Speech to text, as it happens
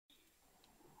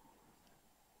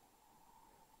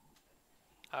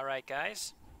Alright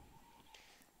guys,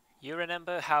 you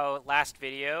remember how last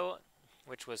video,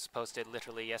 which was posted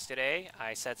literally yesterday,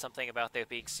 I said something about there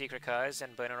being secret cars in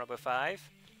Burnin Rubber 5?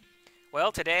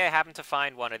 Well, today I happened to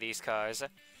find one of these cars.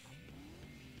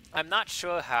 I'm not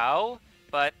sure how,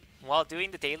 but while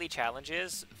doing the daily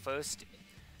challenges, first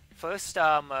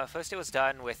it was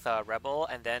done with Rebel,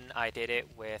 and then I did it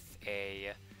with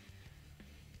a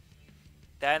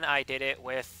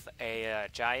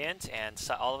Giant, and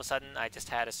so all of a sudden I just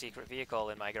had a secret vehicle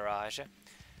in my garage.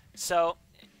 So,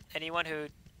 anyone who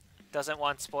doesn't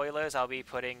want spoilers, I'll be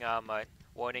putting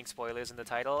warning spoilers in the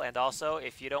title. And also,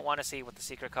 if you don't want to see what the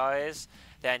secret car is,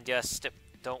 then just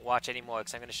don't watch anymore,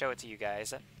 because I'm going to show it to you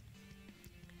guys.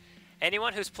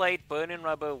 Anyone who's played Burnin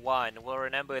Rubber 1 will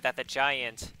remember that the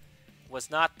Giant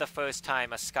was not the first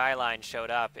time a Skyline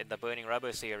showed up in the Burning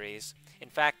Rubber series. In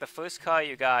fact, the first car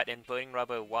you got in Burning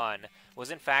Rubber 1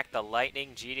 was in fact the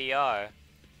Lightning GDR,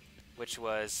 which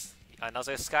was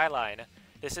another Skyline.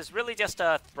 This is really just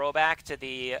a throwback to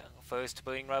the first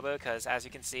Burning Rubber, because as you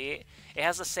can see, it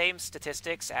has the same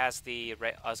statistics as the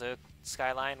other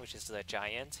Skyline, which is the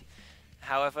Giant.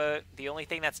 However, the only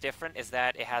thing that's different is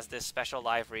that it has this special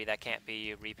livery that can't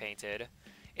be repainted.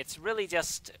 It's really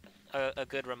just a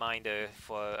good reminder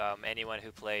for anyone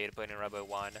who played Burnin Rubber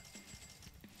 1.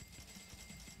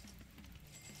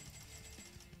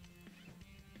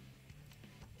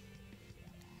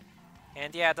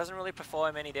 And yeah, it doesn't really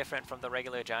perform any different from the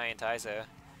regular Giant either.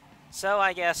 So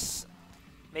I guess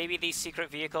maybe these secret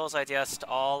vehicles are just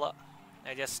all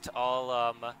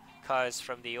cars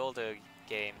from the older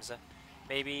games.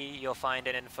 Maybe you'll find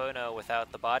an Inferno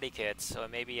without the body kits, or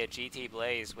maybe a GT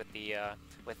Blaze with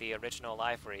the original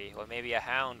livery, or maybe a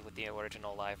Hound with the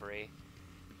original livery.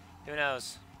 Who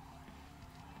knows?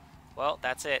 Well,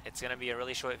 that's it. It's gonna be a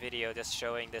really short video just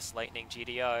showing this Lightning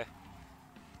GDR.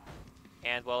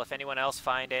 And well, if anyone else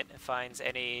finds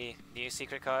any new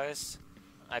secret cars,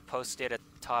 I posted a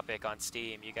topic on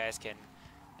Steam. You guys can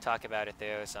talk about it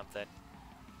there or something.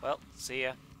 Well, see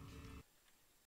ya.